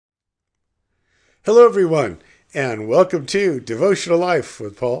Hello, everyone, and welcome to Devotional Life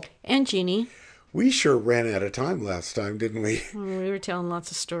with Paul. And Jeannie. We sure ran out of time last time, didn't we? We were telling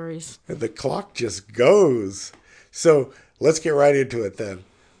lots of stories. The clock just goes. So let's get right into it then.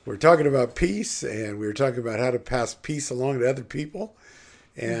 We're talking about peace, and we were talking about how to pass peace along to other people.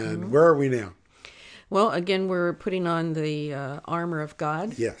 And where are we now? Well, again, we're putting on the armor of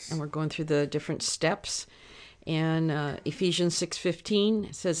God. Yes. And we're going through the different steps. And Ephesians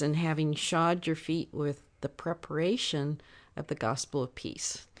 6:15 says, "And having shod your feet with the preparation of the gospel of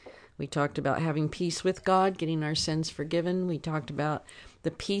peace." We talked about having peace with God, getting our sins forgiven. We talked about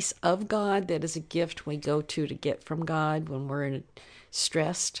the peace of God that is a gift we go to get from God when we're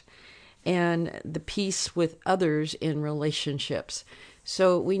stressed, and the peace with others in relationships.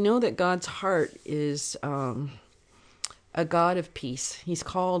 So we know that God's heart is a God of peace. He's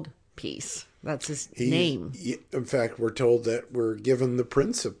called peace. That's his name. In fact, we're told that we're given the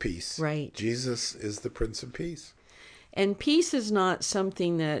Prince of Peace. Right. Jesus is the Prince of Peace. And peace is not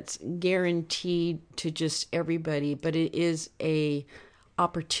something that's guaranteed to just everybody, but it is a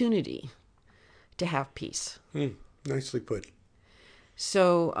opportunity to have peace. Nicely put.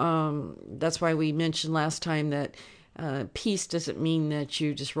 So that's why we mentioned last time that peace doesn't mean that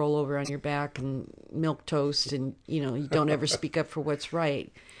you just roll over on your back and milk toast and you don't ever speak up for what's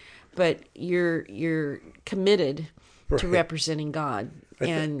right. But you're committed to representing God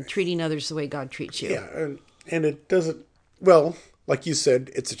and treating others the way God treats you. Yeah, and it doesn't, well, like you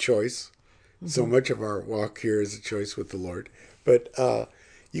said, it's a choice. So much of our walk here is a choice with the Lord. But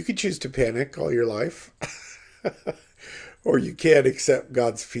you could choose to panic all your life, or you can accept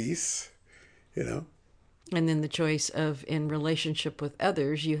God's peace, And then the choice of, in relationship with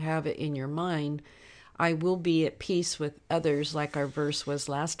others, you have it in your mind, I will be at peace with others, like our verse was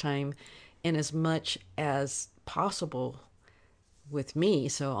last time, in as much as possible with me,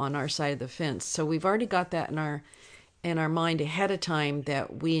 so on our side of the fence. So we've already got that in our mind ahead of time,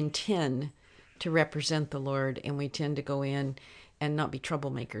 that we intend to represent the Lord, and we tend to go in and not be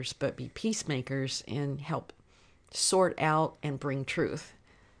troublemakers, but be peacemakers and help sort out and bring truth.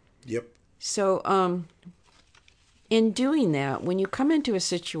 Yep. So in doing that, when you come into a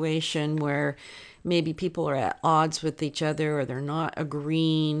situation where maybe people are at odds with each other or they're not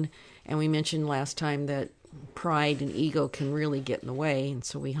agreeing, and we mentioned last time that pride and ego can really get in the way, and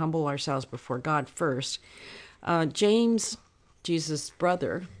so we humble ourselves before God first. James, Jesus'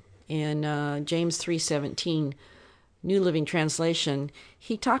 brother, in James 3:17, New Living Translation,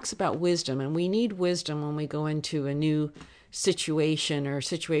 he talks about wisdom, and we need wisdom when we go into a new situation or a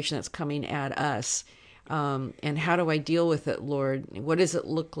situation that's coming at us. And how do I deal with it, Lord? What does it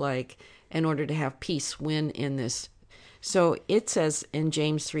look like in order to have peace when in this? So it says in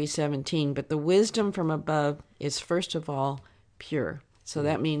James 3:17, "But the wisdom from above is first of all pure." So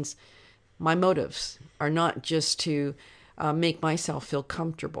that means my motives are not just to make myself feel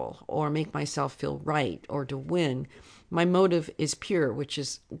comfortable or make myself feel right or to win. My motive is pure, which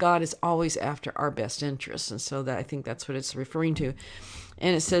is God is always after our best interests. And so that I think that's what it's referring to.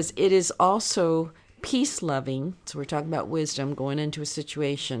 And it says it is also peace-loving. So we're talking about wisdom going into a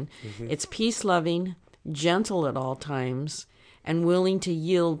situation. It's peace-loving, gentle at all times, and willing to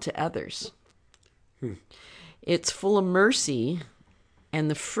yield to others. It's full of mercy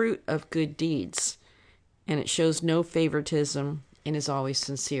and the fruit of good deeds. And it shows no favoritism and is always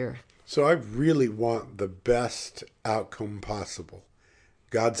sincere. So I really want the best outcome possible.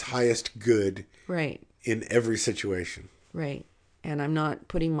 God's highest good Right, in every situation. right. And I'm not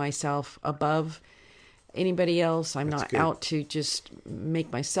putting myself above anybody else. I'm That's not good. out to just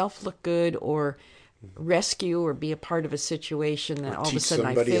make myself look good or rescue or be a part of a situation that all of a Teach sudden I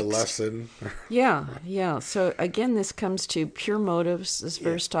somebody a fixed. lesson. Yeah. So again, this comes to pure motives. This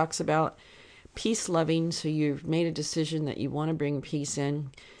verse talks about peace loving. So you've made a decision that you want to bring peace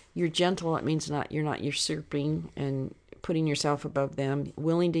in. You're gentle. It means you're not usurping and putting yourself above them.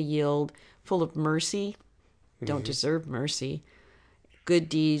 Willing to yield. Full of mercy. Don't deserve mercy. Good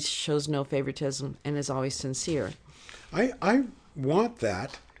deeds, shows no favoritism, and is always sincere. I want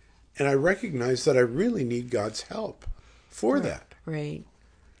that, and I recognize that I really need God's help for that. Right.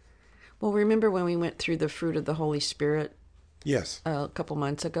 Well, remember when we went through the fruit of the Holy Spirit Yes. a couple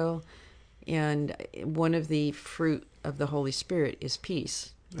months ago? And one of the fruit of the Holy Spirit is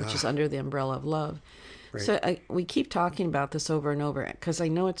peace, which is under the umbrella of love. Right. So we keep talking about this over and over because I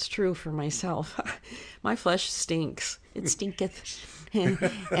know it's true for myself. My flesh stinks. It stinketh.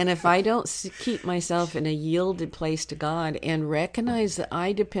 And if I don't keep myself in a yielded place to God and recognize that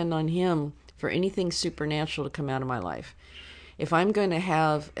I depend on Him for anything supernatural to come out of my life, if I'm going to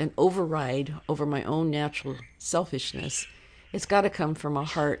have an override over my own natural selfishness It's got to come from a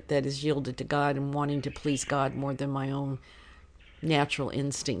heart that is yielded to God and wanting to please God more than my own natural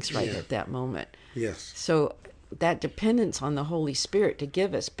instincts right Yeah. at that moment. Yes. So that dependence on the Holy Spirit to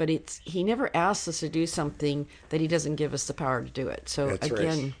give us, but he never asks us to do something that he doesn't give us the power to do it. So That's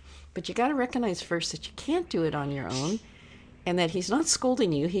again, right. but you got to recognize first that you can't do it on your own and that he's not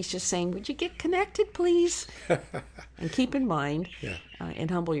scolding you. He's just saying, would you get connected, please? And keep in mind Yeah.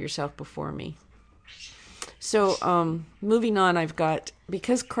 and humble yourself before me. So moving on, I've got,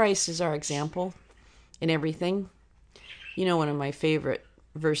 because Christ is our example in everything, one of my favorite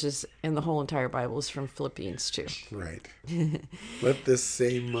verses in the whole entire Bible is from Philippians 2. Right. Let this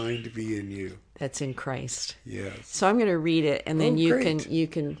same mind be in you. That's in Christ. Yes. So I'm going to read it, and then great. you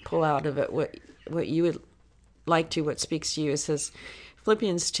can pull out of it what you would like to, what speaks to you. It says,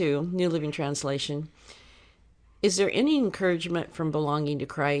 Philippians 2, New Living Translation. Is there any encouragement from belonging to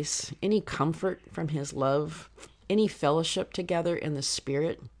Christ? Any comfort from his love? Any fellowship together in the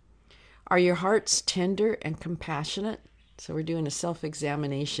Spirit? Are your hearts tender and compassionate? So we're doing a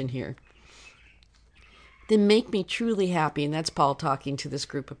self-examination here. Then make me truly happy, and that's Paul talking to this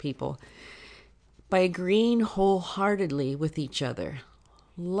group of people, by agreeing wholeheartedly with each other,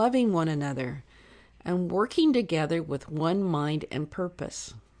 loving one another, and working together with one mind and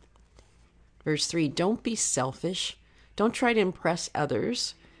purpose. Verse 3, don't be selfish. Don't try to impress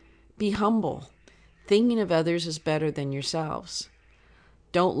others. Be humble. Thinking of others is better than yourselves.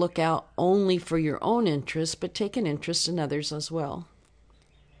 Don't look out only for your own interests, but take an interest in others as well.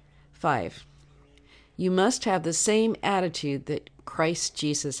 5, you must have the same attitude that Christ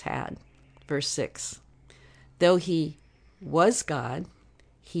Jesus had. Verse 6, though he was God,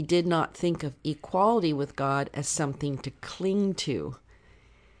 he did not think of equality with God as something to cling to.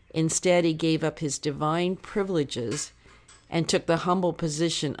 Instead, he gave up his divine privileges and took the humble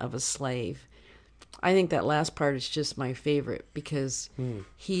position of a slave. I think that last part is just my favorite because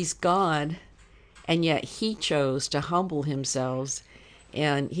he's God, and yet he chose to humble himself,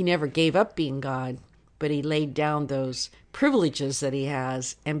 and he never gave up being God, but he laid down those privileges that he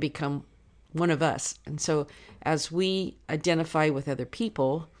has and become one of us. And so as we identify with other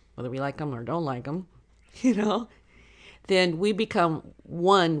people, whether we like them or don't like them, then we become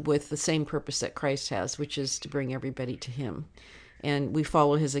one with the same purpose that Christ has, which is to bring everybody to him. And we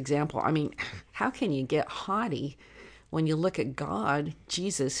follow his example. I mean, how can you get haughty when you look at God,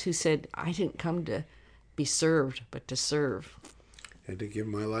 Jesus, who said, I didn't come to be served, but to serve. And to give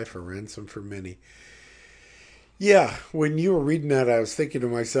my life a ransom for many. Yeah, when you were reading that, I was thinking to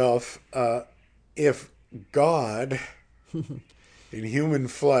myself, if God in human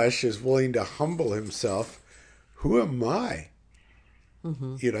flesh is willing to humble himself, who am I,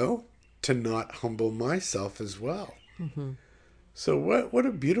 to not humble myself as well? Mm-hmm. So what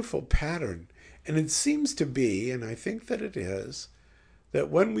a beautiful pattern. And it seems to be, and I think that it is, that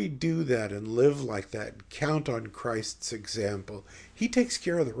when we do that and live like that, and count on Christ's example, he takes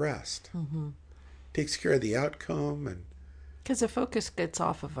care of the rest. Mm-hmm. Takes care of the outcome. And because the focus gets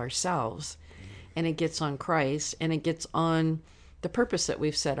off of ourselves, and it gets on Christ, and it gets on the purpose that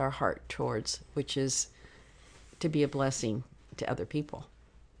we've set our heart towards, which is to be a blessing to other people.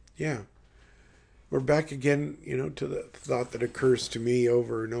 Yeah. We're back again, to the thought that occurs to me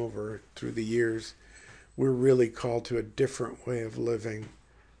over and over through the years. We're really called to a different way of living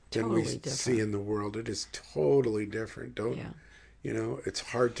than we see in the world. It is totally different. It's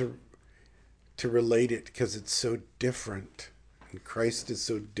hard to relate it because it's so different. And Christ is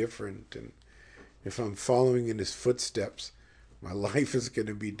so different. And if I'm following in his footsteps, my life is going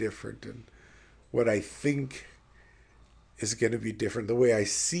to be different. And what I think is going to be different. The way I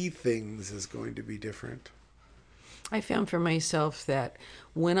see things is going to be different. I found for myself that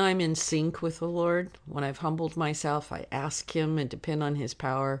when I'm in sync with the Lord, when I've humbled myself, I ask him and depend on his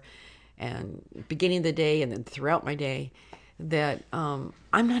power, and beginning of the day and then throughout my day, that I'm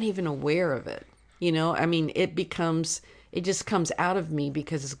not even aware of it. It just comes out of me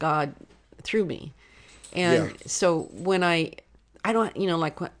because it's God through me. And so when I don't,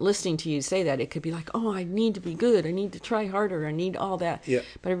 like listening to you say that, it could be like, oh, I need to be good. I need to try harder. I need all that. Yeah.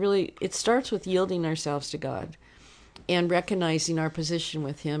 But it starts with yielding ourselves to God and recognizing our position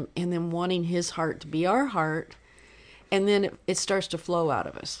with him, and then wanting his heart to be our heart. And then it starts to flow out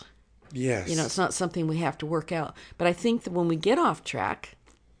of us. Yes. It's not something we have to work out. But I think that when we get off track,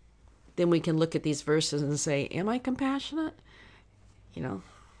 then we can look at these verses and say, am I compassionate? And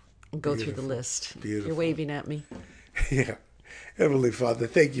go through the list. Beautiful. You're waving at me. Yeah. Heavenly Father,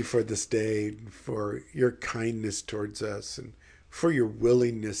 thank you for this day, and for your kindness towards us, and for your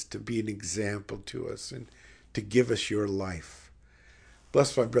willingness to be an example to us and to give us your life.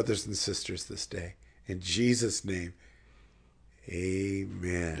 Bless my brothers and sisters this day. In Jesus' name,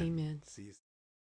 Amen. Amen. See you.